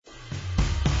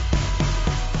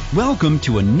Welcome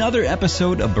to another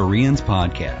episode of Bereans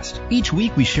Podcast. Each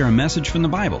week we share a message from the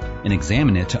Bible and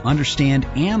examine it to understand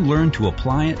and learn to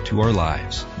apply it to our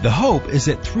lives. The hope is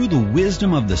that through the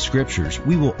wisdom of the Scriptures,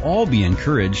 we will all be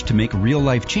encouraged to make real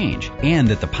life change and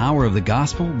that the power of the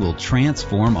gospel will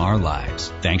transform our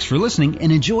lives. Thanks for listening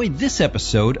and enjoy this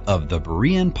episode of the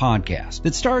Berean Podcast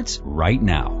that starts right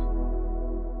now.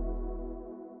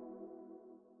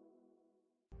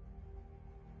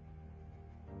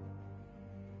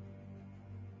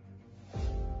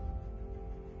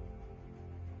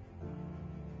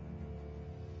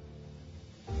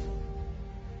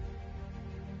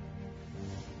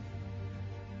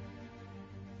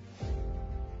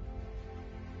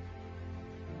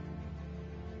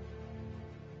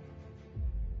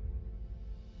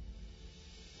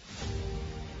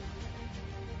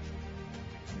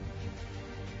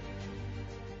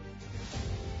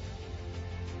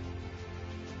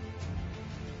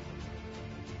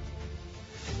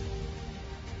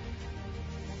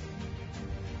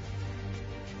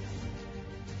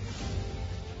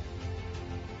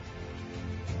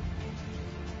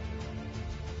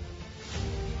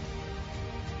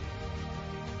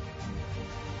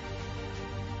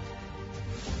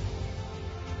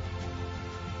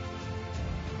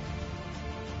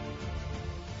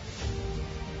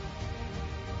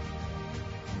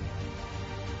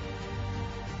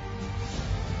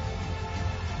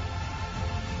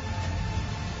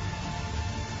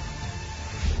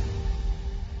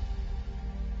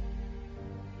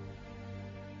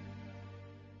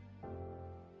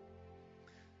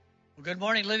 Good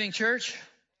morning, Living Church.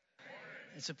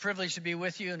 It's a privilege to be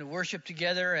with you and to worship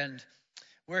together. And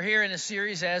we're here in a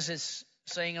series, as it's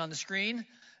saying on the screen.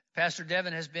 Pastor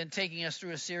Devin has been taking us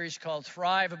through a series called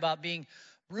Thrive, about being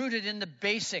rooted in the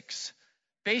basics.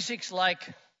 Basics like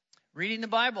reading the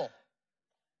Bible,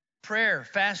 prayer,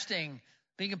 fasting,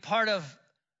 being a part of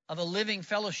a living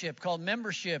fellowship called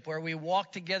membership, where we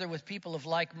walk together with people of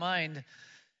like mind.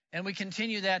 And we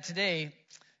continue that today.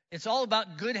 It's all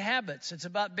about good habits. It's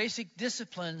about basic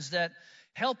disciplines that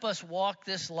help us walk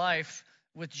this life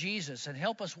with Jesus and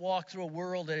help us walk through a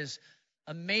world that is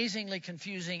amazingly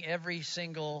confusing every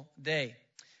single day.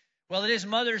 Well, it is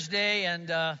Mother's Day,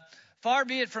 and far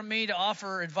be it from me to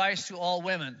offer advice to all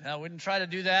women. I wouldn't try to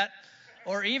do that,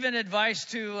 or even advice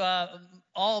to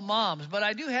all moms. But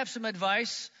I do have some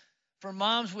advice for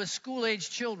moms with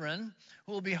school-age children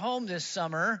who will be home this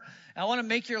summer. I want to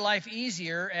make your life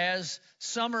easier as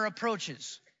summer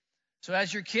approaches. So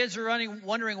as your kids are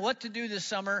wondering what to do this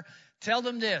summer, tell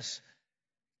them this: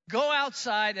 go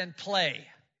outside and play.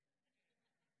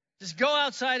 Just go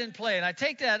outside and play. And I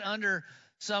take that under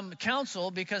some counsel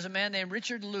because a man named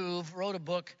Richard Louv wrote a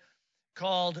book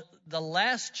called The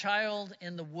Last Child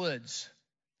in the Woods.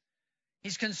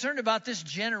 He's concerned about this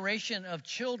generation of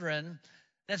children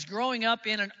that's growing up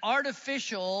in an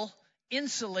artificial,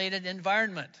 insulated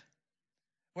environment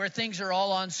where things are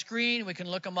all on screen. We can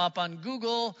look them up on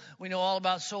Google. We know all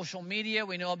about social media.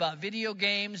 We know about video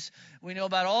games. We know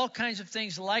about all kinds of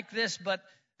things like this, but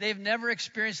they've never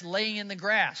experienced laying in the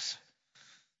grass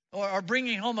or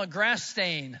bringing home a grass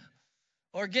stain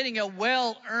or getting a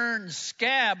well-earned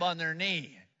scab on their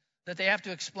knee that they have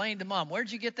to explain to mom.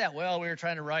 Where'd you get that? Well, we were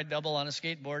trying to ride double on a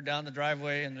skateboard down the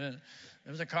driveway, and there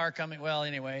was a car coming. Well,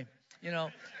 anyway, they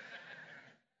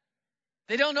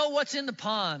don't know what's in the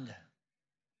pond.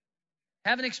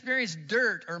 Haven't experienced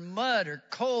dirt or mud or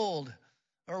cold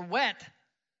or wet.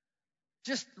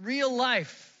 Just real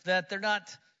life, that they're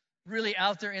not really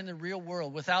out there in the real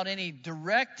world without any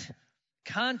direct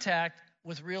contact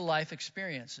with real life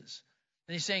experiences.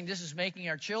 And he's saying this is making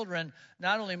our children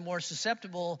not only more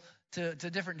susceptible to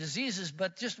different diseases,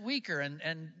 but just weaker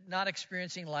and not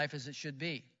experiencing life as it should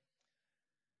be.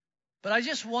 But I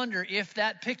just wonder if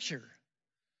that picture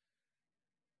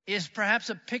is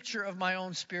perhaps a picture of my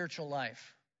own spiritual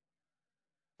life,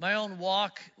 my own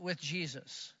walk with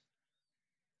Jesus,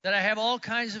 that I have all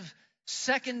kinds of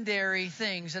secondary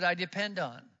things that I depend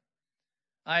on.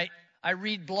 I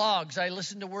read blogs, I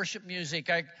listen to worship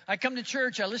music, I come to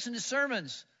church, I listen to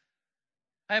sermons.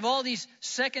 I have all these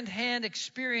secondhand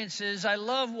experiences. I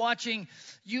love watching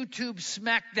YouTube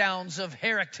smackdowns of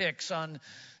heretics on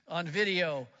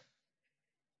video.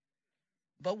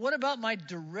 But what about my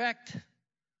direct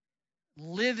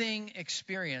living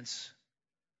experience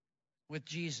with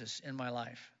Jesus in my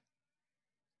life?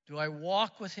 Do I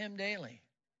walk with him daily?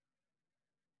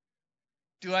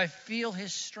 Do I feel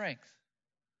his strength?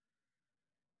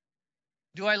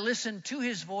 Do I listen to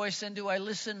his voice, and do I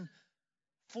listen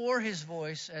for his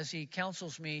voice as he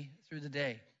counsels me through the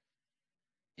day?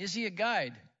 Is he a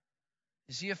guide?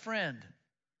 Is he a friend?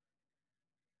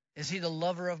 Is he the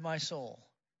lover of my soul?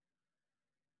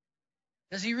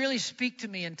 Does he really speak to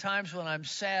me in times when I'm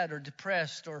sad or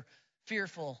depressed or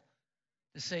fearful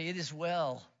to say, it is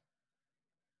well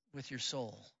with your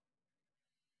soul?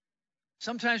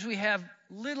 Sometimes we have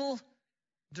little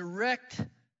direct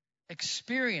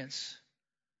experience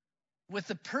with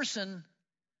the person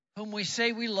whom we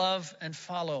say we love and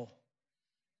follow.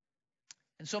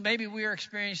 And so maybe we are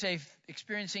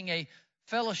experiencing a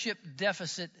fellowship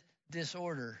deficit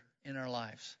disorder in our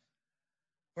lives,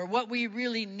 where what we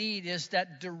really need is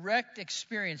that direct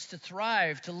experience to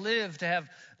thrive, to live, to have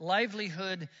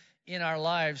livelihood in our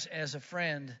lives as a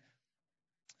friend,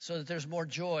 so that there's more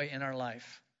joy in our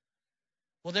life.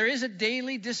 Well, there is a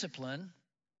daily discipline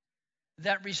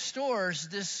that restores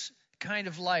this kind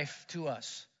of life to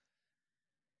us.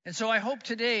 And so I hope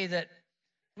today that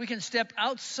we can step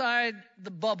outside the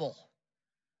bubble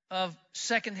of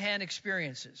secondhand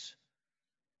experiences.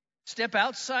 Step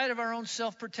outside of our own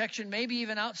self-protection, maybe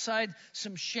even outside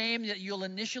some shame that you'll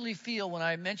initially feel when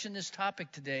I mention this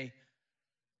topic today,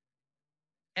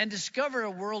 and discover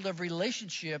a world of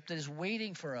relationship that is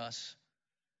waiting for us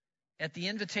at the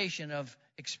invitation of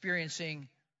experiencing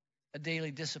a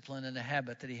daily discipline and a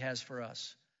habit that he has for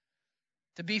us.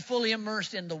 To be fully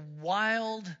immersed in the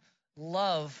wild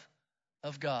love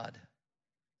of God.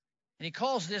 And he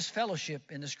calls this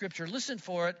fellowship in the scripture. Listen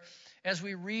for it as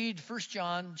we read 1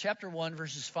 John chapter 1,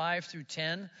 verses 5 through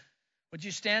 10. Would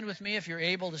you stand with me if you're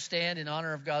able to stand in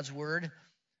honor of God's word?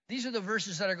 These are the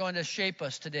verses that are going to shape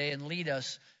us today and lead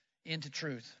us into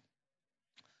truth.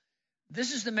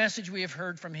 This is the message we have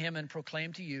heard from him and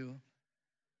proclaimed to you,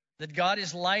 that God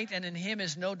is light and in him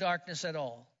is no darkness at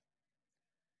all.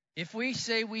 If we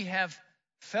say we have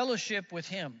fellowship with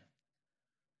him,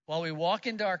 while we walk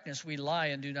in darkness, we lie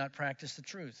and do not practice the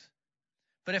truth.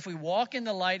 But if we walk in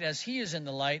the light as he is in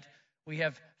the light, we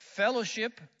have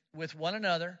fellowship with one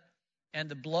another, and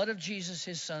the blood of Jesus,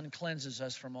 his son, cleanses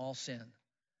us from all sin.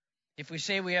 If we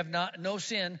say we have no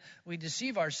sin, we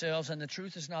deceive ourselves, and the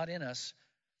truth is not in us.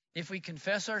 If we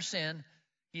confess our sin,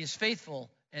 he is faithful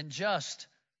and just,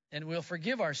 and will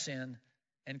forgive our sin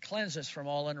and cleanse us from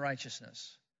all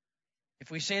unrighteousness. If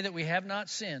we say that we have not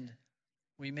sinned,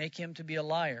 we make him to be a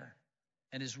liar,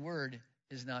 and his word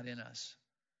is not in us.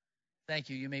 Thank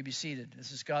you. You may be seated.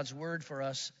 This is God's word for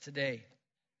us today.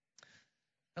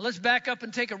 Now let's back up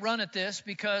and take a run at this,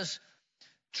 because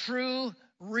true,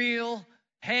 real,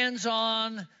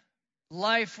 hands-on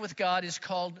life with God is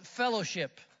called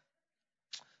fellowship.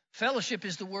 Fellowship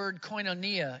is the word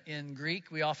koinonia in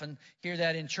Greek. We often hear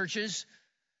that in churches.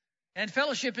 And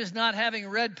fellowship is not having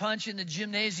red punch in the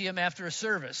gymnasium after a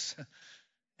service.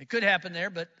 It could happen there,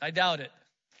 but I doubt it.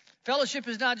 Fellowship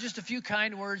is not just a few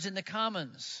kind words in the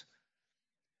commons.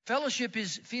 Fellowship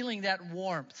is feeling that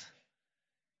warmth.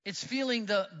 It's feeling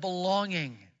the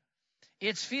belonging.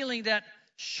 It's feeling that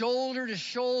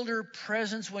shoulder-to-shoulder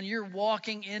presence when you're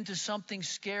walking into something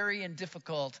scary and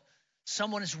difficult.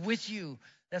 Someone is with you.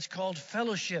 That's called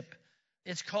fellowship.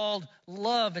 It's called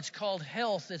love. It's called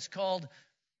health. It's called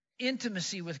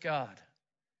intimacy with God.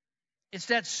 It's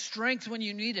that strength when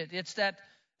you need it. It's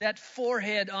that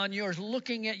forehead on yours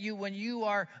looking at you when you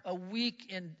are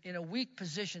in a weak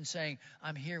position, saying,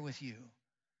 I'm here with you.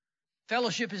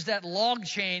 Fellowship is that log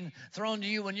chain thrown to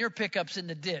you when your pickup's in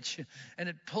the ditch and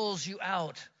it pulls you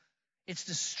out. It's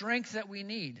the strength that we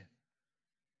need.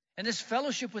 And this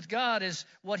fellowship with God is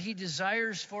what he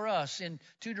desires for us in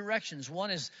two directions.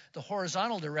 One is the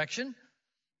horizontal direction,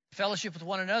 fellowship with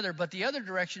one another, but the other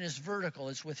direction is vertical.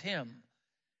 It's with him.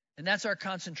 And that's our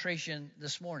concentration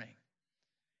this morning.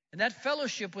 And that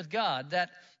fellowship with God, that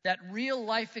real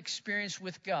life experience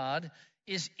with God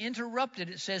is interrupted,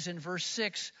 it says in verse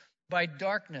 6, by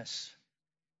darkness.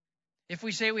 If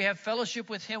we say we have fellowship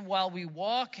with him while we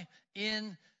walk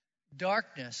in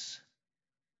darkness,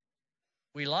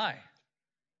 we lie.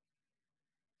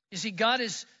 You see, God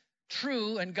is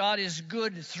true and God is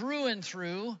good through and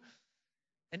through,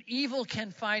 and evil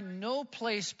can find no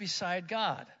place beside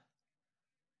God.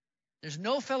 There's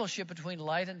no fellowship between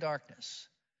light and darkness.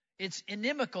 It's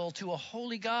inimical to a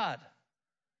holy God.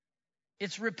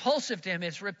 It's repulsive to him.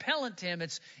 It's repellent to him.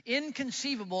 It's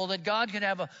inconceivable that God could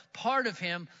have a part of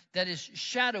him that is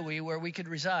shadowy where we could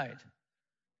reside.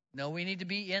 No, we need to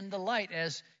be in the light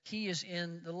as he is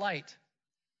in the light.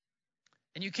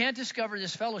 And you can't discover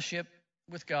this fellowship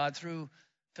with God through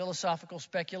philosophical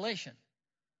speculation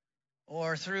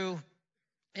or through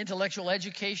intellectual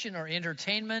education or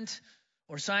entertainment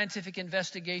or scientific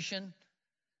investigation.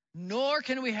 Nor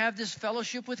can we have this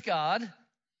fellowship with God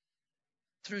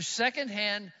through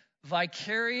secondhand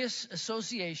vicarious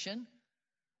association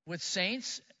with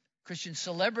saints, Christian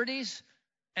celebrities,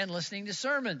 and listening to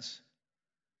sermons.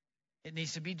 It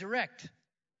needs to be direct.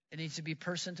 It needs to be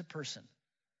person to person.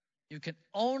 You can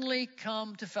only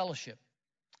come to fellowship.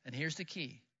 And here's the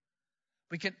key.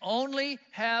 We can only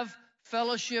have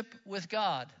fellowship with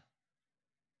God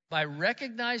by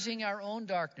recognizing our own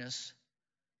darkness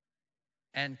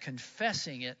and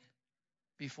confessing it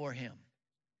before Him.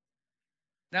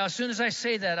 Now, as soon as I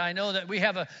say that, I know that we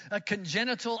have a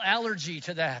congenital allergy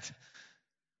to that.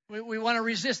 We want to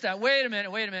resist that. Wait a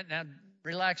minute. Now,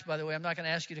 relax, by the way. I'm not going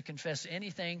to ask you to confess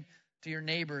anything to your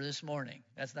neighbor this morning.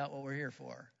 That's not what we're here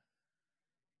for.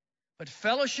 But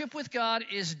fellowship with God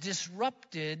is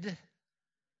disrupted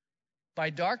by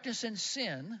darkness and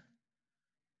sin.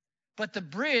 But the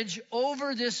bridge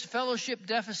over this fellowship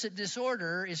deficit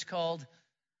disorder is called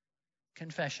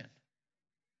confession.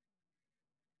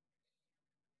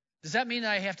 Does that mean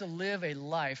that I have to live a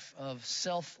life of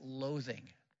self-loathing,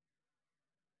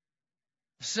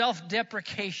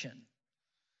 self-deprecation?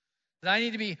 That I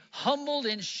need to be humbled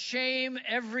in shame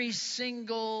every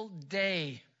single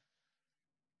day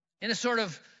in a sort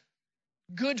of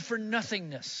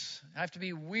good-for-nothingness. I have to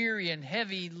be weary and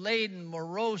heavy-laden,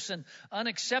 morose and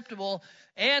unacceptable,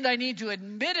 and I need to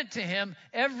admit it to Him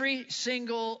every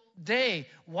single day.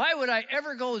 Why would I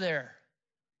ever go there?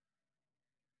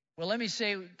 Well, let me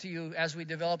say to you as we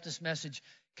develop this message,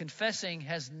 confessing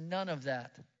has none of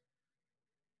that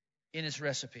in its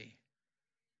recipe.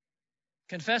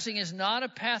 Confessing is not a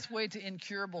pathway to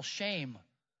incurable shame.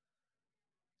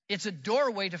 It's a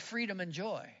doorway to freedom and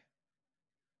joy.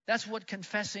 That's what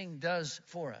confessing does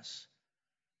for us.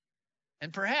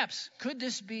 And perhaps, could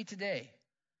this be today,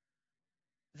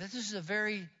 that this is a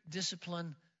very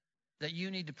discipline that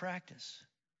you need to practice?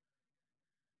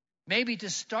 Maybe to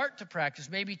start to practice,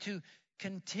 maybe to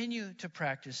continue to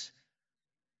practice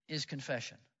is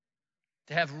confession.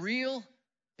 To have real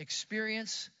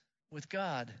experience with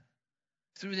God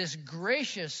through this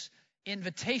gracious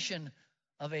invitation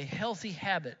of a healthy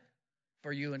habit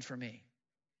for you and for me.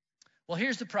 Well,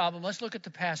 here's the problem. Let's look at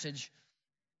the passage.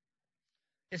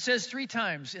 It says 3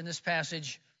 times in this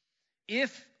passage,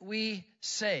 if we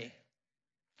say.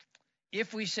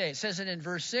 If we say. It says it in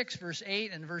verse 6, verse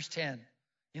 8, and verse 10.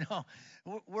 You know,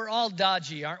 we're all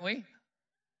dodgy, aren't we?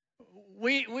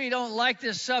 We don't like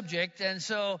this subject, and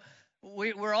so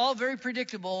we're all very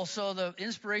predictable. So the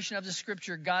inspiration of the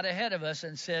Scripture got ahead of us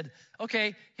and said,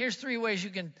 okay, here's 3 ways you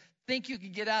can think you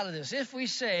can get out of this. If we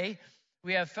say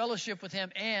we have fellowship with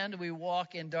Him and we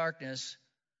walk in darkness,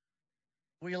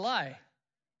 we lie.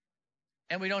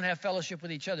 And we don't have fellowship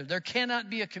with each other. There cannot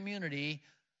be a community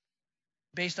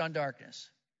based on darkness.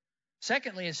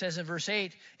 Secondly, it says in verse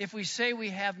 8, if we say we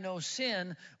have no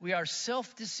sin, we are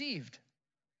self-deceived.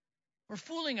 We're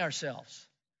fooling ourselves.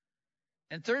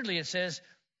 And thirdly, it says,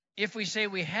 if we say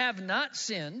we have not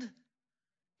sinned,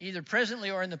 either presently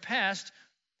or in the past,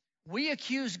 we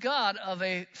accuse God of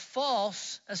a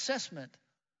false assessment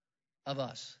of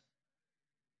us.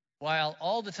 While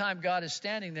all the time God is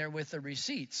standing there with the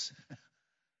receipts,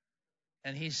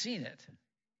 and He's seen it.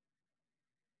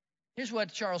 Here's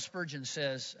what Charles Spurgeon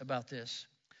says about this.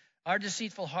 Our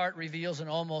deceitful heart reveals an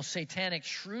almost satanic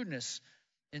shrewdness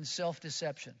in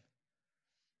self-deception.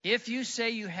 If you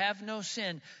say you have no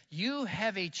sin, you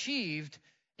have achieved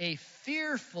a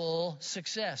fearful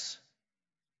success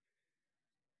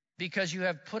because you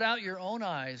have put out your own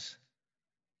eyes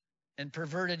and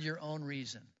perverted your own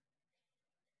reason.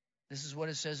 This is what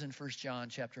it says in 1 John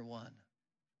chapter 1.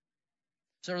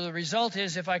 So the result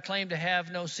is, if I claim to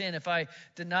have no sin, if I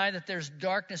deny that there's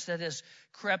darkness that has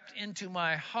crept into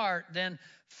my heart, then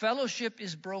fellowship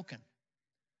is broken.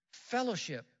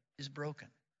 Fellowship is broken.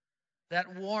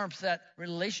 That warmth, that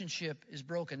relationship is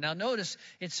broken. Now notice,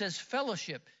 it says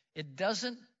fellowship. It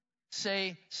doesn't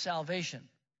say salvation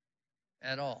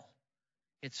at all.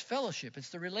 It's fellowship. It's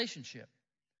the relationship.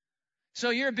 So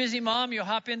you're a busy mom, you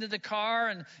hop into the car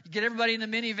and you get everybody in the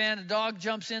minivan, the dog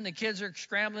jumps in, the kids are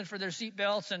scrambling for their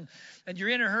seatbelts, and you're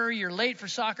in a hurry, you're late for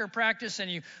soccer practice,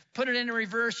 and you put it into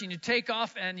reverse and you take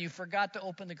off and you forgot to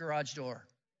open the garage door.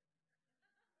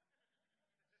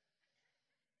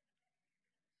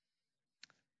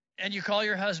 And you call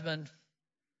your husband,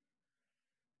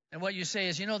 and what you say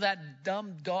is, you know, that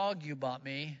dumb dog you bought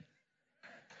me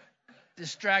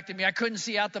distracted me. I couldn't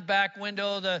see out the back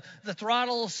window. The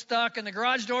throttle stuck and the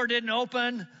garage door didn't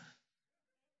open.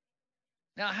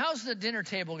 Now, how's the dinner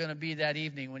table going to be that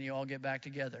evening when you all get back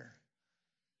together?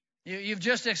 You've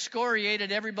just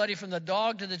excoriated everybody from the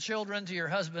dog to the children to your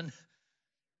husband.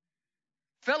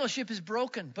 Fellowship is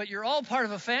broken, but you're all part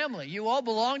of a family. You all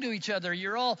belong to each other.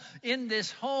 You're all in this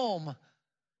home.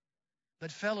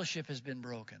 But fellowship has been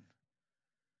broken.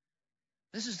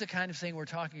 This is the kind of thing we're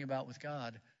talking about with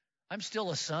God. I'm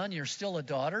still a son, you're still a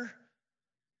daughter,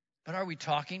 but are we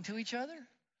talking to each other?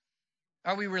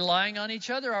 Are we relying on each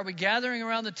other? Are we gathering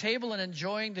around the table and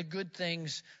enjoying the good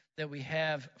things that we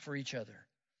have for each other?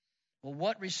 Well,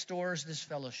 what restores this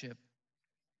fellowship?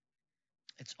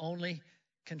 It's only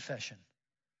confession.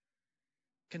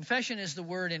 Confession is the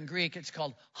word in Greek. It's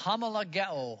called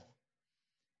homologeo.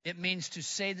 It means to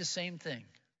say the same thing.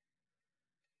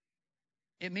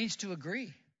 It means to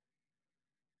agree.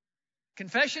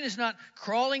 Confession is not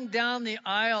crawling down the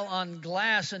aisle on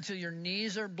glass until your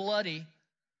knees are bloody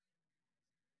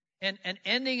and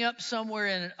ending up somewhere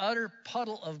in an utter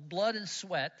puddle of blood and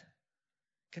sweat.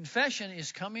 Confession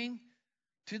is coming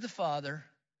to the Father,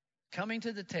 coming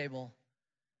to the table,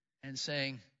 and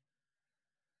saying,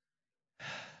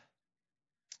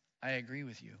 I agree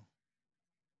with you.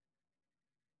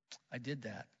 I did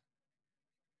that.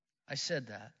 I said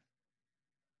that.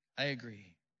 I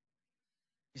agree.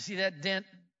 You see that dent?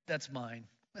 That's mine.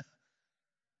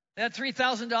 That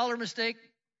 $3,000 mistake?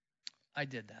 I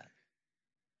did that.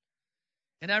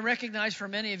 And I recognize for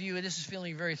many of you, this is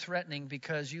feeling very threatening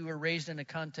because you were raised in a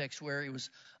context where it was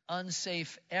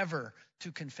unsafe ever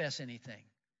to confess anything.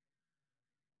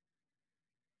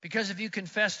 Because if you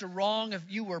confessed a wrong, if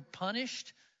you were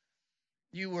punished,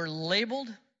 you were labeled,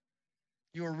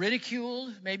 you were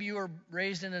ridiculed, maybe you were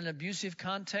raised in an abusive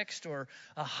context or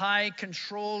a high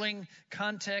controlling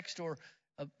context or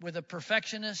with a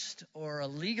perfectionist or a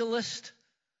legalist.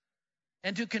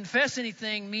 And to confess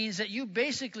anything means that you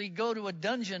basically go to a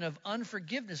dungeon of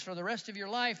unforgiveness for the rest of your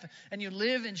life and you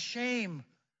live in shame.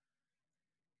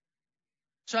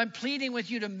 So I'm pleading with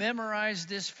you to memorize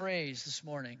this phrase this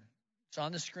morning. It's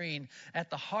on the screen. At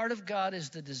the heart of God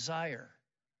is the desire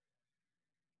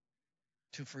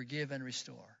to forgive and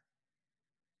restore.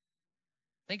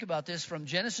 Think about this from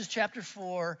Genesis chapter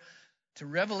 4 to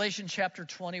Revelation chapter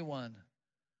 21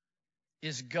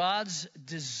 is God's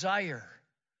desire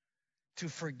to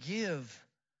forgive,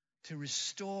 to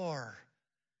restore,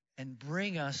 and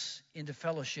bring us into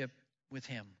fellowship with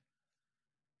Him.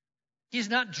 He's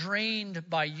not drained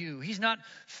by you. He's not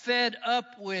fed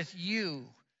up with you.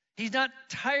 He's not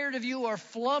tired of you or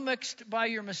flummoxed by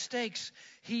your mistakes.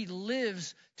 He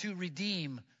lives to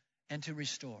redeem and to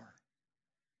restore.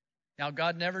 Now,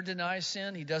 God never denies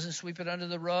sin. He doesn't sweep it under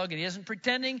the rug, and He isn't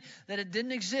pretending that it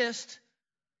didn't exist.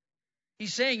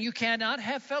 He's saying you cannot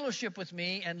have fellowship with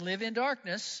me and live in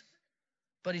darkness,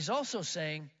 but He's also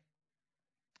saying,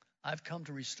 I've come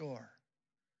to restore.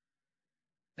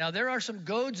 Now, there are some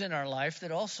goads in our life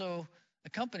that also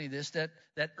accompany this, that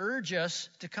urge us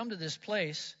to come to this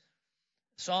place.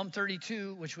 Psalm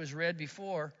 32, which was read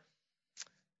before,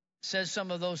 says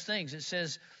some of those things. It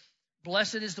says,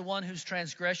 blessed is the one whose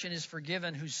transgression is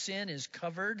forgiven, whose sin is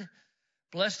covered.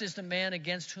 Blessed is the man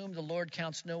against whom the Lord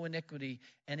counts no iniquity,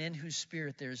 and in whose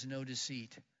spirit there is no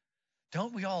deceit.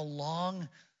 Don't we all long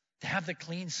to have the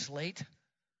clean slate?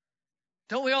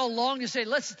 Don't we all long to say,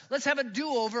 let's have a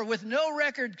do-over with no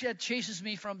record that chases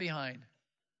me from behind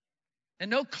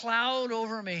and no cloud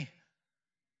over me?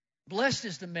 Blessed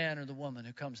is the man or the woman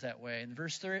who comes that way. In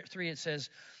verse 3 it says,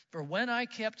 for when I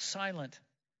kept silent,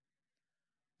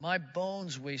 my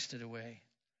bones wasted away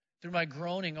through my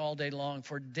groaning all day long.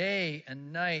 For day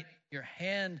and night your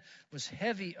hand was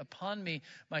heavy upon me.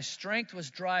 My strength was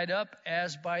dried up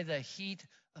as by the heat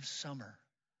of summer.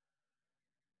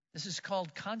 This is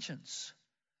called conscience.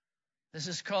 This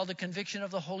is called the conviction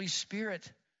of the Holy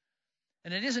Spirit.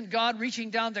 And it isn't God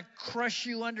reaching down to crush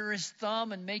you under His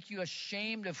thumb and make you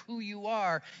ashamed of who you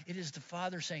are. It is the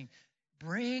Father saying,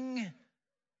 bring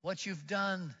what you've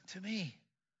done to me.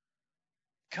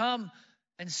 Come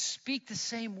and speak the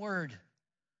same word.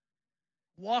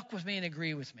 Walk with me and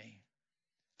agree with me.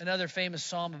 Another famous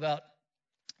psalm about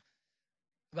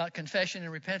confession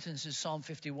and repentance is Psalm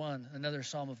 51, another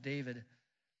psalm of David. It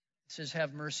says,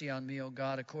 have mercy on me, O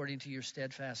God, according to your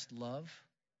steadfast love,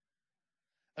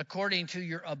 according to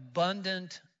your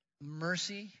abundant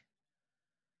mercy.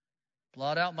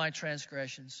 Blot out my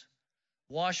transgressions.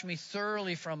 Wash me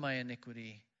thoroughly from my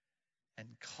iniquity and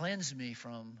cleanse me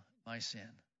from my sin.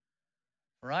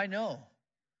 For I know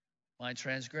my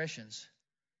transgressions,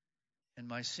 and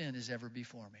my sin is ever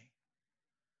before me.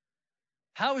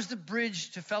 How is the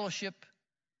bridge to fellowship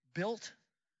built?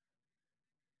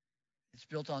 It's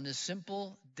built on this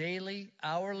simple, daily,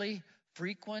 hourly,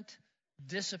 frequent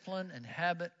discipline and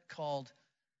habit called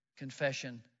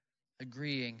confession,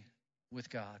 agreeing with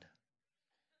God.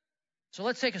 So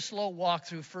let's take a slow walk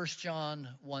through 1 John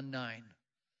 1:9.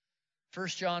 1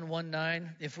 John 1:9,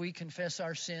 if we confess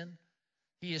our sin,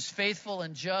 He is faithful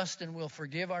and just and will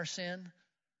forgive our sin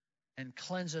and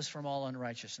cleanse us from all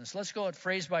unrighteousness. Let's go at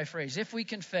phrase by phrase. If we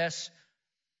confess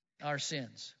our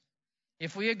sins,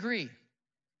 if we agree,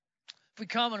 if we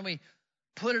come and we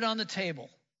put it on the table,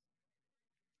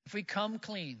 if we come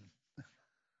clean,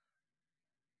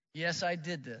 yes, I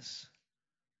did this.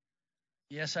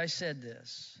 Yes, I said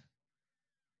this.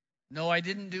 No, I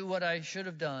didn't do what I should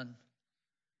have done.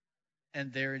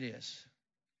 And there it is,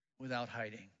 without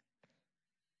hiding.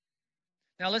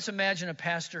 Now let's imagine a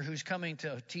pastor who's coming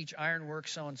to teach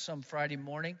Ironworks on some Friday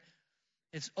morning.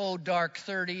 It's dark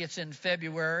 30. It's in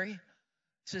February.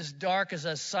 It's as dark as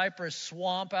a cypress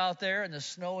swamp out there, and the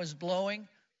snow is blowing.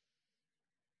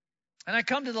 And I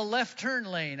come to the left turn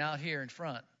lane out here in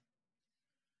front,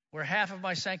 where half of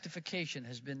my sanctification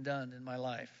has been done in my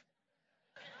life.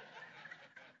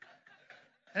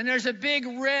 And there's a big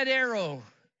red arrow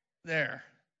there.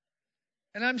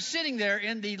 And I'm sitting there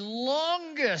in the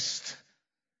longest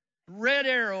red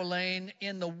arrow lane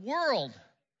in the world.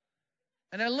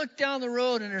 And I look down the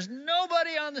road and there's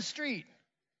nobody on the street.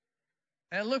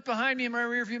 And I look behind me in my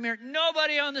rearview mirror,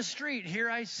 nobody on the street. Here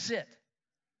I sit.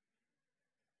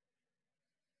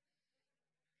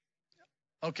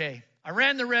 Okay, I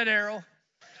ran the red arrow.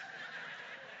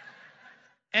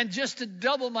 And just to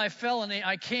double my felony,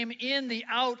 I came in the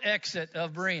out exit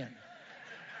of Berean.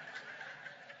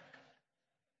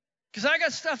 Because I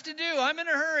got stuff to do. I'm in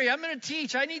a hurry. I'm going to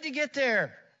teach. I need to get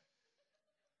there.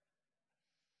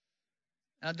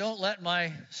 Now, don't let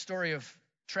my story of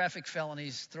traffic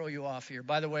felonies throw you off here.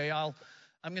 By the way, I'm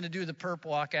going to do the perp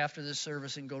walk after this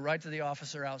service and go right to the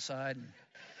officer outside and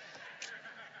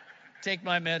take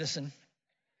my medicine.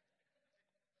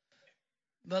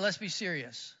 But let's be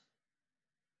serious.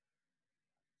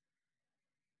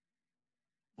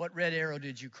 What red arrow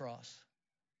did you cross?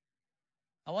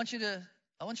 I want you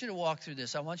to walk through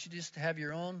this. I want you just to have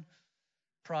your own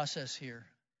process here.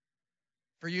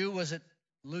 For you, was it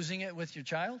losing it with your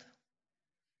child?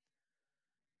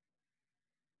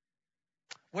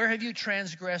 Where have you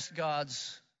transgressed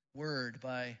God's word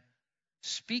by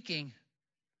speaking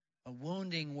a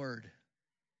wounding word?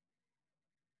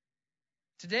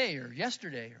 Today or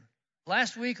yesterday or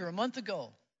last week or a month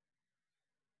ago.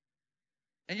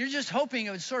 And you're just hoping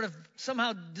it would sort of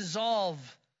somehow dissolve.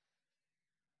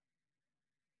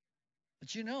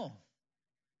 But you know,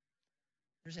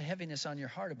 there's a heaviness on your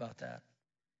heart about that.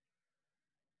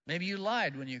 Maybe you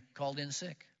lied when you called in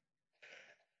sick.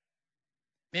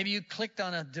 Maybe you clicked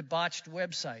on a debauched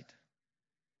website.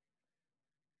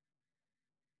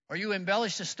 Or you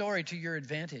embellished a story to your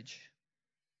advantage.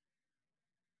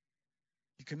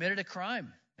 You committed a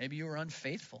crime. Maybe you were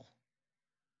unfaithful.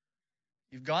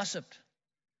 You've gossiped.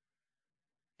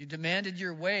 You demanded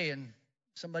your way and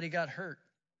somebody got hurt.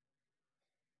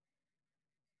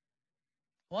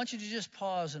 I want you to just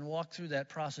pause and walk through that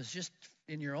process just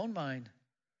in your own mind.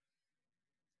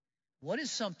 What is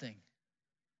something?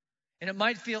 And it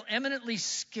might feel eminently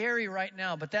scary right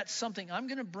now, but that's something. I'm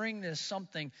going to bring this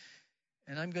something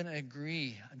and I'm going to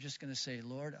agree. I'm just going to say,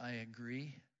 Lord, I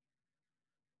agree.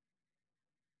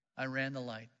 I ran the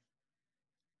light.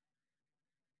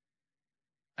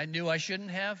 I knew I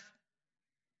shouldn't have.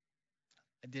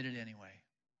 I did it anyway.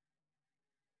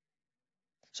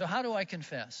 So how do I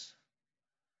confess?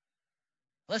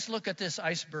 Let's look at this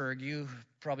iceberg. You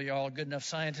probably are all good enough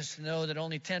scientists to know that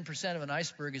only 10% of an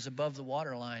iceberg is above the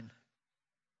waterline.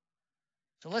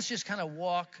 So let's just kind of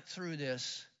walk through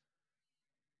this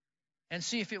and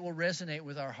see if it will resonate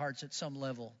with our hearts at some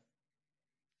level.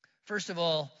 First of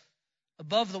all,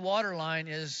 above the waterline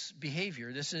is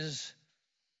behavior. This is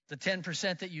the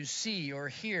 10% that you see or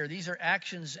hear. These are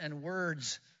actions and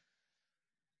words.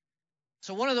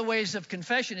 So one of the ways of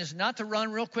confession is not to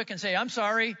run real quick and say, I'm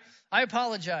sorry, I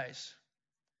apologize.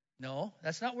 No,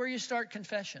 that's not where you start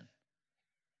confession.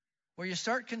 Where you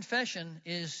start confession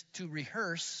is to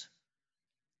rehearse,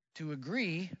 to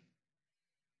agree,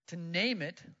 to name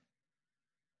it,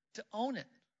 to own it.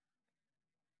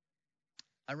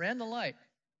 I ran the light.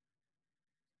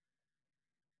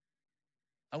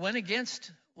 I went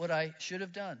against what I should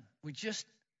have done. We just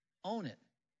own it.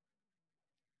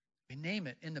 We name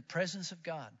it in the presence of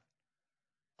God,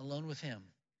 alone with Him.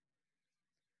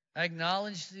 I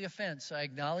acknowledge the offense. I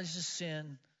acknowledge the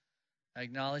sin. I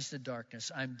acknowledge the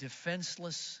darkness. I'm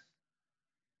defenseless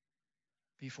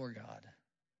before God.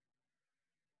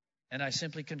 And I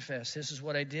simply confess, this is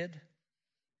what I did.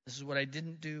 This is what I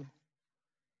didn't do.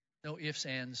 No ifs,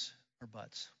 ands, or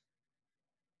buts.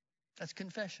 That's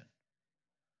confession.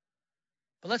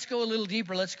 But let's go a little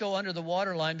deeper. Let's go under the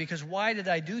waterline, because why did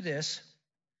I do this?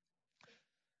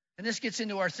 And this gets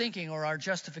into our thinking or our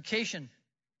justification.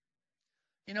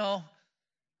 You know,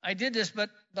 I did this, but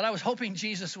I was hoping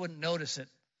Jesus wouldn't notice it.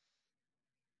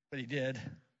 But he did.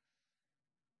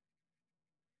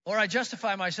 Or I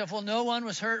justify myself, well, no one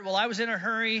was hurt. Well, I was in a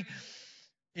hurry.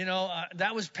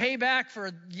 That was payback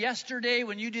for yesterday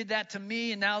when you did that to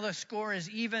me, and now the score is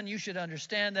even. You should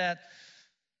understand that.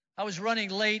 I was running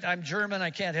late. I'm German. I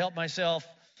can't help myself.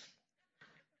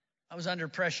 I was under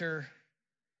pressure.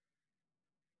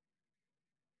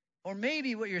 Or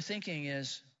maybe what you're thinking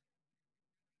is,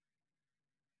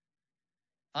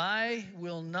 I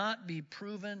will not be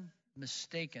proven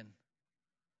mistaken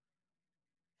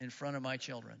in front of my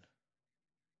children.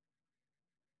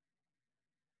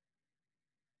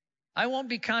 I won't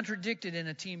be contradicted in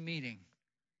a team meeting.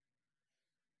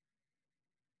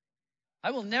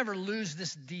 I will never lose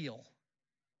this deal.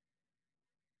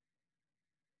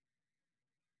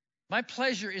 My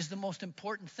pleasure is the most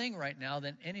important thing right now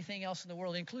than anything else in the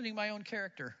world, including my own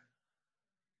character.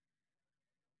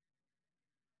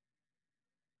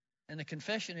 And the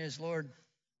confession is, Lord,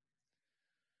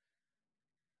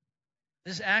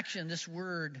 this action, this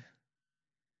word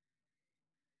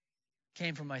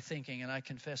came from my thinking, and I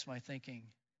confess my thinking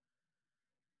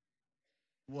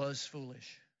was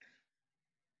foolish.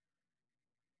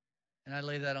 And I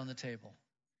lay that on the table.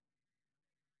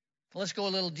 Let's go a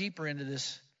little deeper into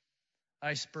this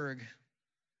iceberg.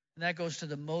 And that goes to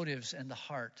the motives and the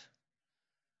heart.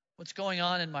 What's going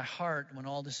on in my heart when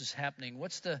all this is happening?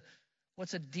 What's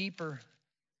a deeper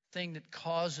thing that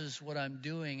causes what I'm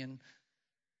doing? And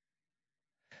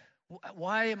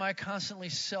why am I constantly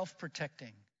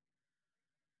self-protecting?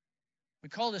 We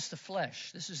call this the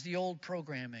flesh. This is the old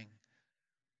programming.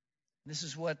 This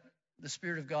is what the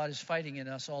Spirit of God is fighting in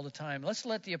us all the time. Let's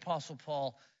let the Apostle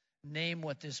Paul name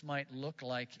what this might look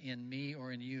like in me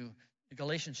or in you.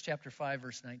 Galatians chapter 5,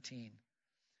 verse 19.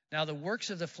 Now the works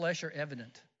of the flesh are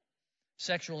evident: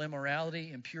 sexual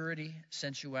immorality, impurity,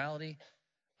 sensuality,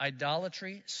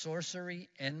 idolatry, sorcery,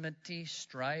 enmity,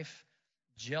 strife,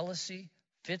 jealousy,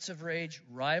 fits of rage,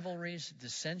 rivalries,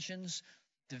 dissensions,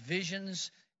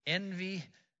 divisions, envy,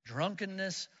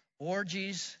 drunkenness,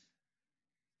 orgies.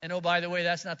 And oh, by the way,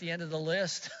 that's not the end of the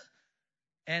list.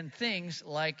 And things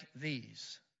like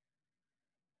these.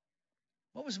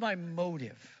 What was my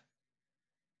motive?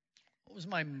 What was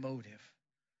my motive?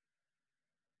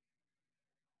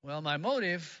 Well, my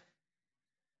motive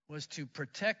was to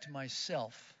protect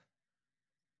myself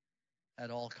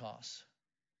at all costs.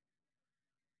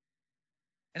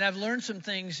 And I've learned some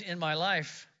things in my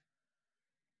life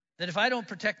that if I don't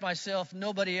protect myself,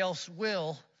 nobody else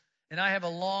will. And I have a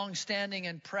long-standing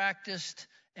and practiced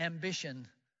ambition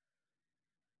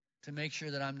to make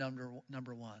sure that I'm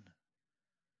number one.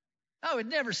 I would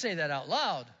never say that out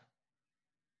loud,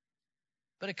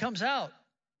 but it comes out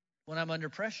when I'm under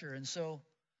pressure. And so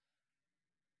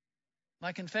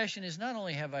my confession is, not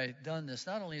only have I done this,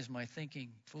 not only is my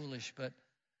thinking foolish, but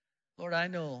Lord, I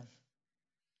know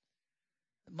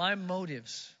my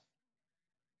motives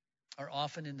are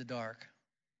often in the dark.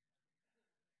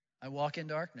 I walk in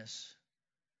darkness,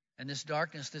 and this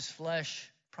darkness, this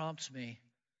flesh, prompts me,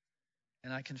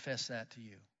 and I confess that to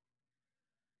you.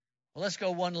 Well, let's go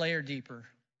one layer deeper.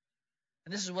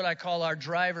 And this is what I call our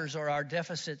drivers or our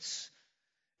deficits.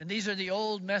 And these are the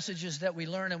old messages that we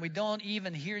learn, and we don't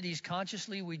even hear these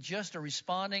consciously. We just are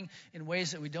responding in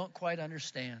ways that we don't quite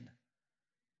understand.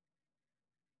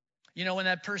 You know, when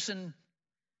that person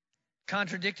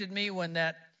contradicted me, when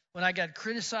I got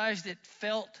criticized, it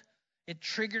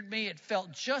triggered me. It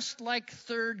felt just like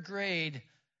third grade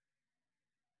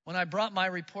when I brought my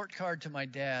report card to my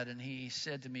dad, and he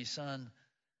said to me, "Son,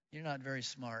 you're not very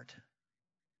smart."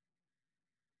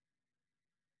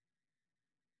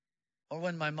 Or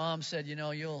when my mom said,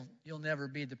 "You'll never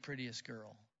be the prettiest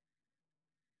girl."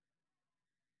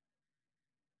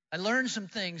 I learned some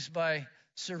things by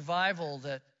survival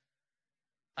that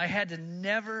I had to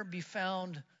never be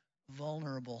found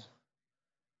vulnerable.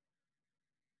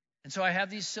 And so I have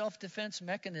these self-defense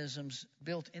mechanisms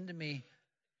built into me.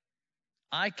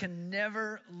 I can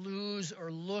never lose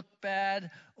or look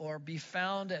bad or be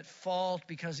found at fault,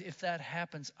 because if that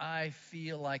happens, I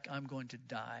feel like I'm going to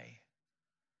die.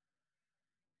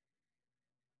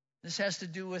 This has to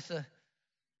do with the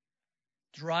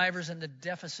drivers and the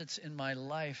deficits in my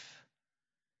life.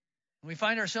 We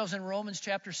find ourselves in Romans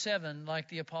chapter 7, like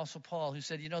the Apostle Paul, who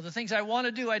said, the things I want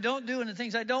to do, I don't do, and the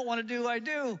things I don't want to do, I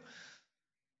do.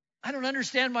 I don't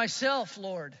understand myself,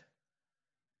 Lord.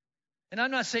 And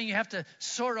I'm not saying you have to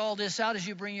sort all this out as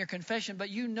you bring your confession, but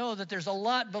you know that there's a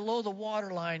lot below the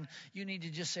waterline. You need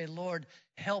to just say, "Lord,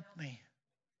 help me.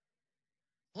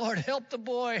 Lord, help the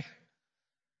boy.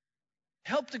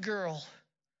 Help the girl.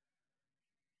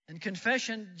 And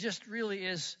confession just really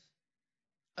is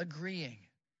agreeing,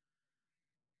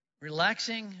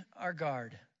 relaxing our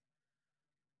guard.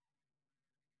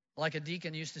 Like a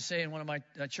deacon used to say in one of my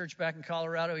church back in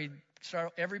Colorado, he'd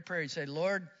start every prayer, he'd say,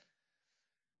 Lord,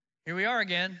 here we are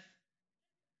again.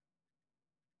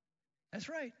 That's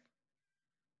right.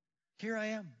 Here I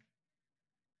am.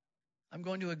 I'm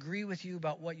going to agree with you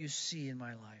about what you see in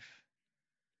my life.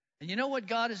 And you know what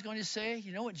God is going to say?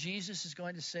 You know what Jesus is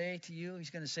going to say to you? He's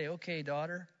going to say, okay,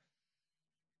 daughter.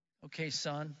 Okay,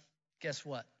 son. Guess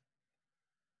what?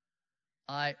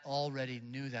 I already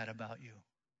knew that about you.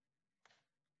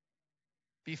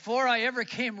 Before I ever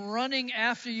came running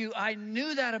after you, I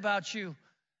knew that about you.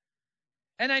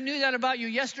 And I knew that about you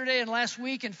yesterday and last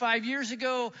week and 5 years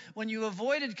ago when you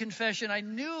avoided confession. I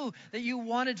knew that you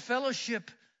wanted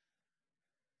fellowship.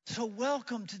 So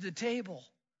welcome to the table.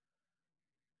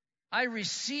 I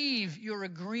receive your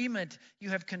agreement. You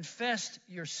have confessed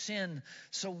your sin.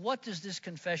 So what does this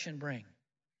confession bring?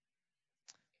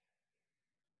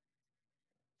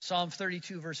 Psalm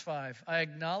 32, verse 5. I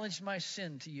acknowledge my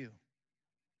sin to you.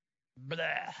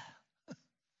 Blah.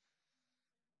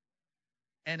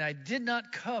 And I did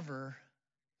not cover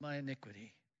my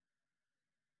iniquity.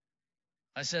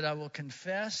 I said, I will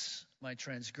confess my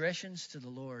transgressions to the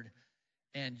Lord,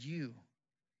 and you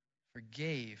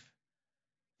forgave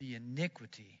the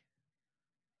iniquity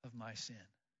of my sin.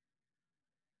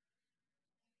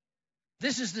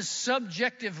 This is the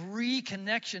subjective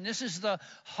reconnection. This is the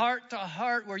heart to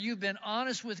heart where you've been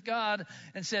honest with God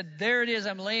and said, there it is,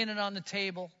 I'm laying it on the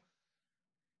table.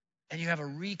 And you have a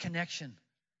reconnection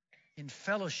in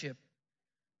fellowship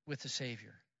with the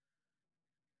Savior.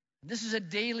 This is a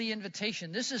daily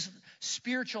invitation. This is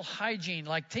spiritual hygiene,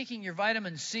 like taking your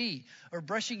vitamin C or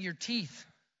brushing your teeth.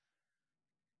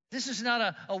 This is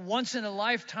not a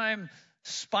once-in-a-lifetime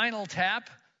spinal tap.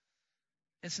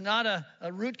 It's not a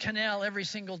root canal every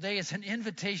single day. It's an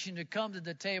invitation to come to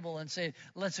the table and say,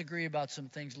 let's agree about some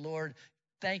things. Lord,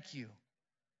 thank you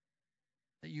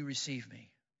that you receive me.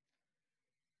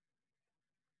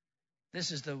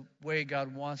 This is the way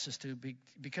God wants us to be,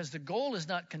 because the goal is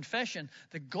not confession.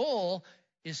 The goal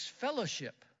is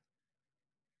fellowship.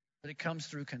 But it comes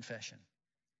through confession.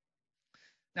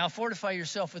 Now, fortify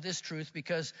yourself with this truth,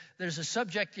 because there's a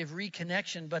subjective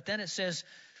reconnection, but then it says,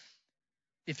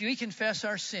 if we confess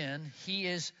our sin, he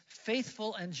is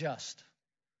faithful and just.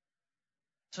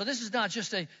 So this is not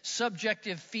just a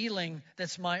subjective feeling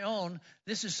that's my own.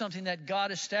 This is something that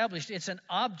God established. It's an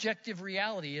objective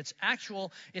reality. It's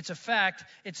actual. It's a fact.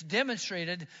 It's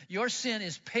demonstrated. Your sin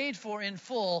is paid for in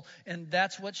full, and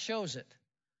that's what shows it.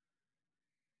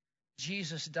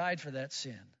 Jesus died for that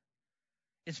sin.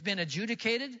 It's been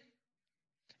adjudicated.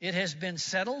 It has been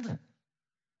settled.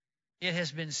 It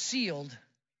has been sealed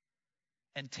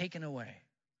and taken away.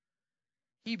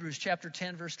 Hebrews chapter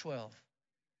 10, verse 12.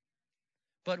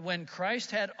 But when Christ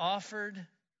had offered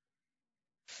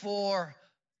for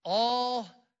all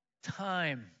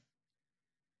time,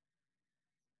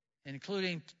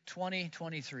 including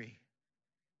 2023,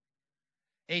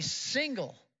 a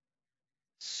single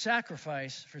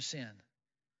sacrifice for sin,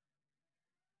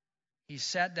 he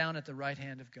sat down at the right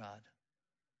hand of God,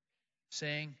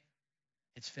 saying,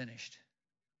 it's finished.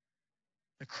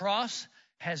 The cross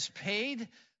has paid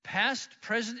past,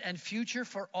 present, and future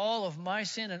for all of my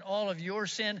sin and all of your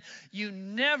sin. You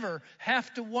never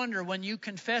have to wonder when you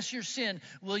confess your sin,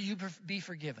 will you be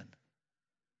forgiven?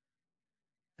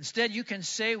 Instead, you can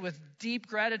say with deep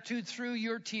gratitude through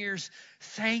your tears,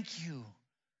 thank you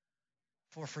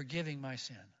for forgiving my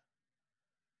sin.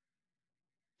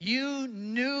 You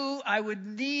knew I would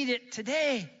need it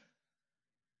today.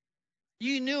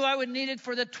 You knew I would need it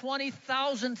for the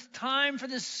 20,000th time for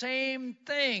the same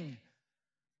thing.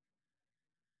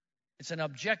 It's an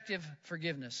objective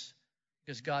forgiveness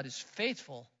because God is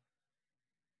faithful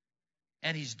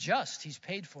and he's just. He's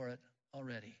paid for it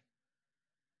already.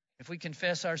 If we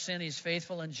confess our sin, he's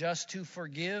faithful and just to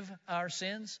forgive our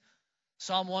sins.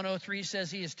 Psalm 103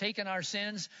 says he has taken our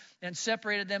sins and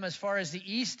separated them as far as the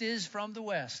east is from the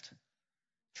west.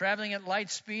 Traveling at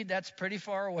light speed, that's pretty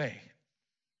far away.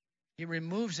 He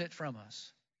removes it from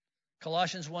us.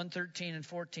 Colossians 1:13 and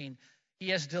 14. He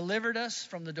has delivered us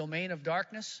from the domain of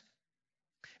darkness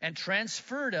and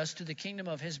transferred us to the kingdom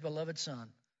of his beloved Son,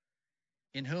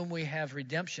 in whom we have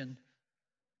redemption,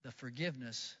 the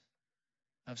forgiveness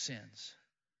of sins.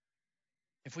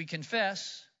 If we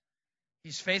confess,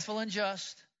 he's faithful and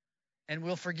just and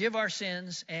will forgive our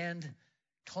sins and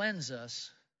cleanse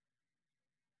us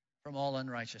from all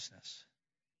unrighteousness.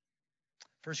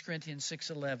 1 Corinthians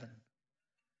 6:11.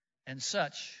 And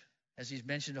such, as he's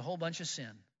mentioned a whole bunch of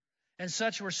sin, and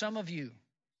such were some of you.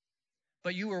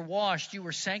 But you were washed, you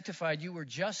were sanctified, you were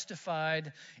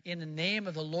justified in the name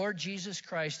of the Lord Jesus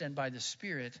Christ and by the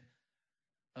Spirit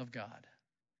of God.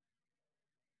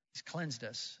 He's cleansed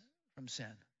us from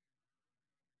sin.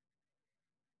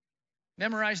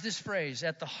 Memorize this phrase: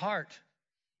 at the heart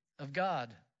of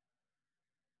God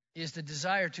is the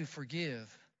desire to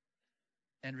forgive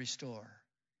and restore.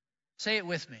 Say it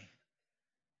with me.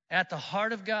 At the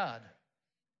heart of God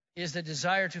is the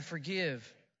desire to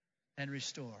forgive and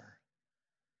restore.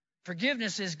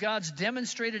 Forgiveness is God's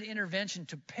demonstrated intervention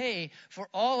to pay for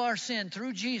all our sin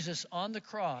through Jesus on the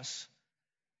cross.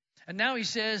 And now he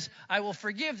says, I will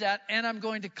forgive that and I'm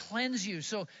going to cleanse you.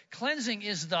 So cleansing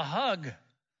is the hug.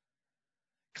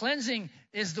 Cleansing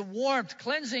is the warmth.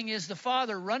 Cleansing is the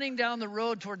father running down the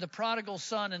road toward the prodigal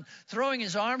son and throwing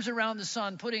his arms around the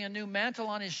son, putting a new mantle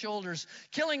on his shoulders,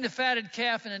 killing the fatted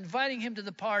calf and inviting him to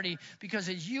the party because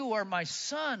you are my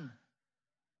son.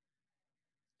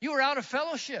 You were out of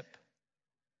fellowship.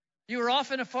 You were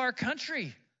off in a far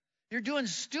country. You're doing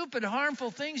stupid,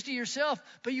 harmful things to yourself,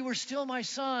 but you were still my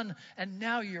son, and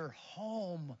now you're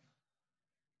home.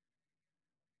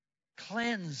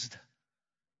 Cleansed.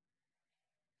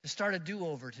 To start a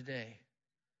do-over today.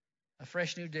 A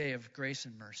fresh new day of grace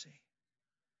and mercy.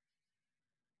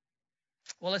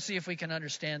 Well, let's see if we can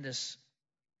understand this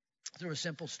through a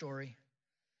simple story.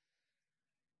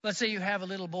 Let's say you have a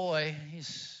little boy.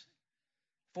 He's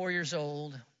 4 years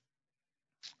old,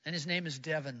 and his name is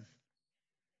Devin.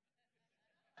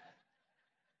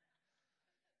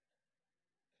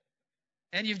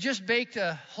 And you've just baked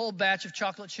a whole batch of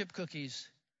chocolate chip cookies,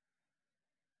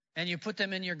 and you put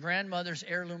them in your grandmother's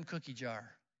heirloom cookie jar.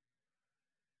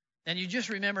 And you just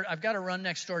remembered, I've got to run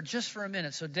next door just for a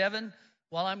minute. So Devin,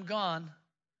 while I'm gone,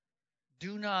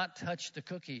 do not touch the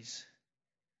cookies.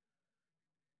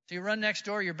 So you run next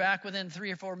door, you're back within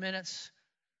 3 or 4 minutes,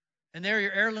 and there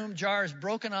your heirloom jar is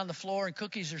broken on the floor and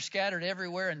cookies are scattered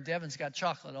everywhere, and Devin's got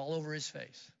chocolate all over his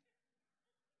face.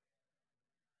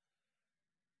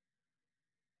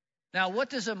 Now, what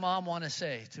does a mom want to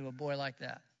say to a boy like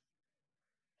that?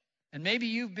 And maybe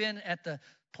you've been at the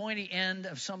pointy end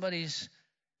of somebody's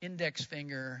index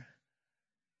finger.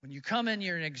 When you come in,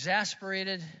 you're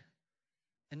exasperated,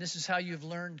 and this is how you've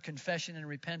learned confession and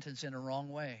repentance in a wrong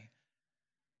way.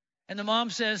 And the mom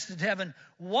says to Devin,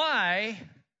 why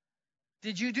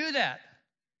did you do that?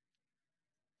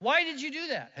 Why did you do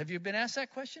that? Have you been asked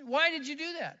that question? Why did you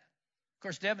do that? Of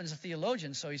course, Devin's a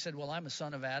theologian, so he said, well, I'm a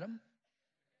son of Adam.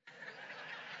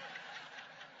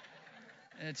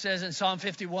 And it says in Psalm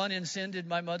 51, in sin did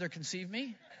my mother conceive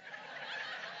me.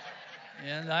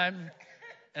 And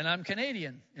I'm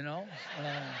Canadian, you know.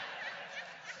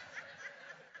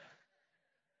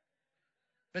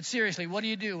 But seriously, what do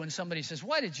you do when somebody says,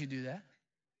 why did you do that?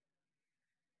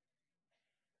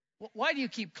 Why do you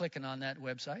keep clicking on that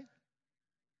website?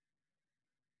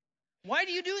 Why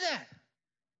do you do that?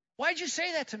 Why did you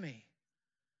say that to me?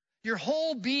 Your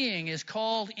whole being is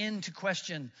called into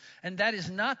question, and that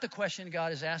is not the question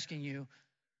God is asking you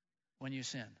when you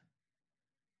sin.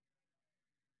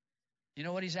 You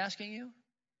know what he's asking you?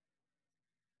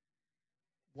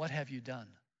 What have you done?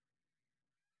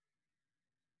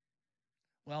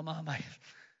 Well, Mom,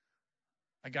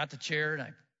 I got the chair, and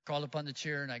I crawled up on the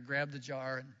chair, and I grabbed the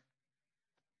jar, and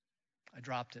I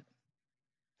dropped it.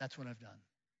 That's what I've done.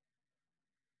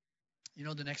 You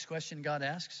know the next question God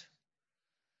asks?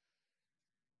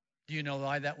 Do you know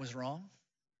why that was wrong?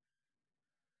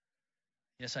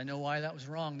 Yes, I know why that was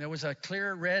wrong. There was a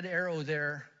clear red arrow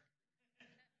there,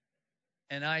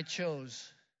 and I chose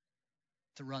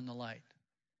to run the light.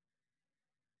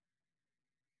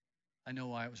 I know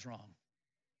why it was wrong.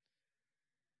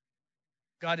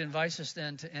 God invites us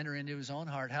then to enter into his own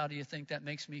heart. How do you think that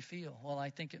makes me feel? Well,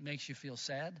 I think it makes you feel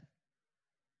sad.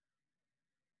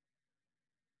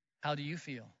 How do you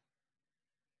feel?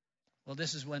 Well,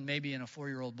 this is when maybe in a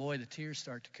 4-year-old boy the tears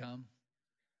start to come.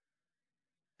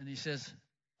 And he says,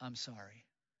 I'm sorry.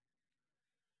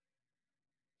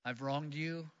 I've wronged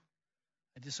you.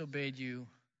 I disobeyed you.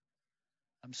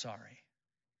 I'm sorry.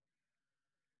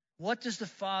 What does the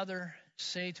Father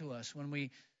say to us when we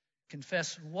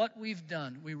confess what we've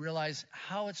done? We realize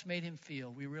how it's made him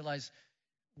feel. We realize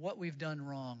what we've done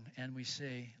wrong. And we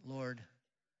say, Lord,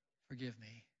 forgive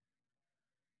me.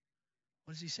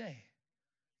 What does he say?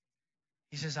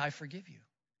 He says, I forgive you.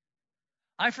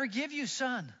 I forgive you,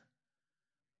 son.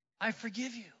 I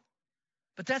forgive you.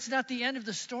 But that's not the end of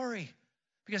the story.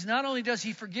 Because not only does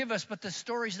he forgive us, but the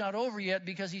story's not over yet,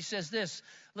 because he says this,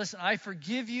 listen, I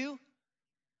forgive you,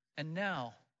 and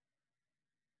now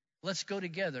let's go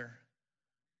together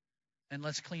and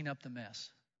let's clean up the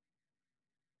mess.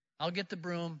 I'll get the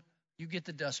broom, you get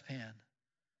the dustpan.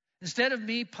 Instead of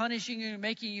me punishing you and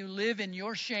making you live in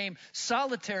your shame,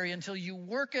 solitary, until you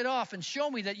work it off and show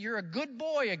me that you're a good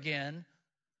boy again.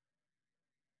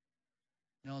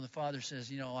 No, the Father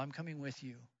says, I'm coming with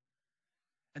you.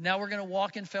 And now we're going to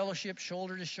walk in fellowship,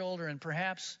 shoulder to shoulder, and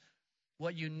perhaps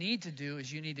what you need to do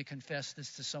is you need to confess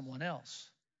this to someone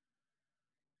else.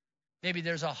 Maybe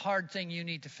there's a hard thing you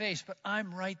need to face, but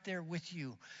I'm right there with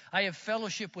you. I have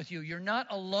fellowship with you. You're not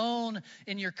alone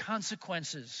in your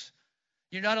consequences.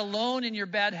 You're not alone in your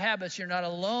bad habits. You're not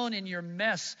alone in your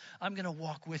mess. I'm going to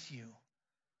walk with you.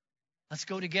 Let's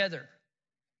go together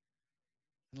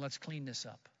and let's clean this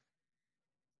up.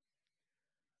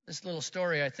 This little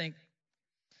story, I think,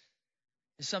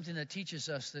 is something that teaches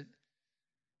us that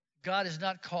God is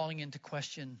not calling into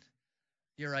question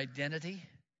your identity,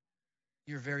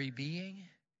 your very being.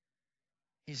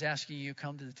 He's asking you to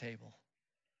come to the table.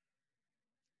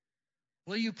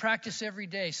 Will you practice every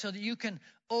day so that you can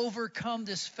overcome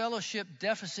this fellowship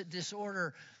deficit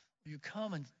disorder? Will you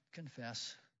come and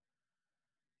confess?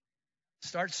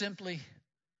 Start simply.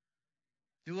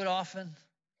 Do it often.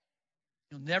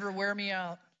 You'll never wear me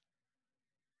out.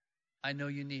 I know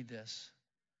you need this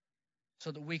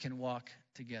so that we can walk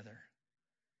together.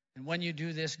 And when you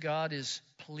do this, God is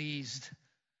pleased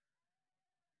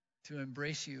to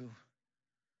embrace you,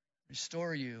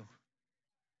 restore you,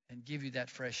 and give you that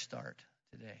fresh start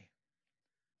today.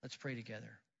 Let's pray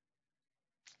together.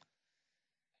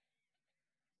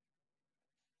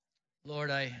 Lord,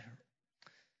 I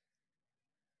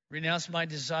renounce my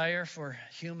desire for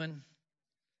human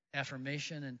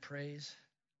affirmation and praise.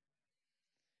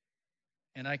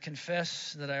 And I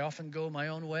confess that I often go my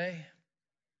own way.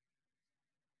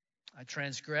 I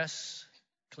transgress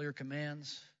clear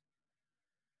commands.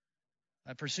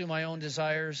 I pursue my own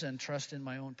desires and trust in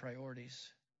my own priorities.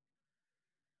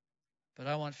 But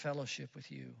I want fellowship with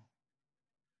you.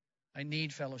 I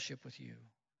need fellowship with you.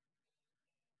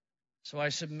 So I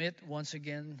submit once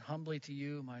again humbly to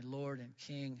you, my Lord and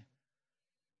King.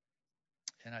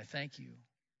 And I thank you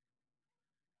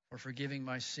for forgiving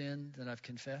my sin that I've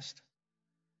confessed.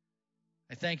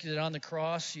 I thank you that on the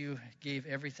cross you gave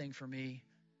everything for me.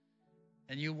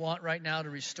 And you want right now to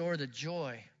restore the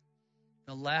joy,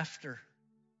 the laughter,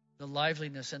 the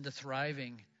liveliness, and the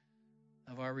thriving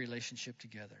of our relationship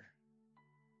together.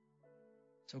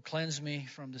 So cleanse me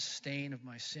from the stain of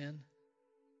my sin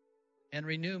and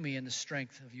renew me in the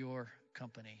strength of your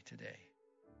company today.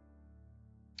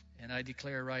 And I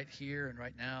declare right here and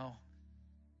right now,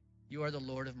 you are the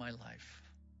Lord of my life.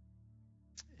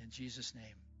 In Jesus'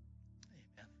 name.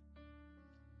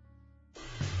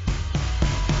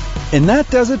 And that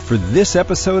does it for this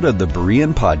episode of the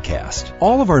Berean Podcast.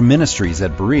 All of our ministries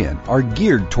at Berean are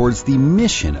geared towards the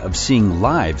mission of seeing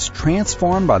lives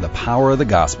transformed by the power of the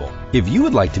gospel. If you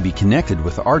would like to be connected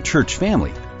with our church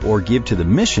family or give to the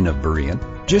mission of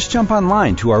Berean, just jump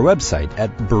online to our website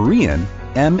at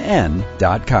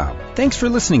BereanMN.com. Thanks for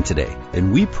listening today,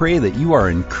 and we pray that you are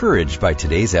encouraged by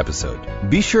today's episode.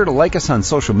 Be sure to like us on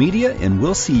social media, and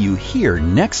we'll see you here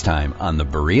next time on the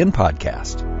Berean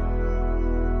Podcast.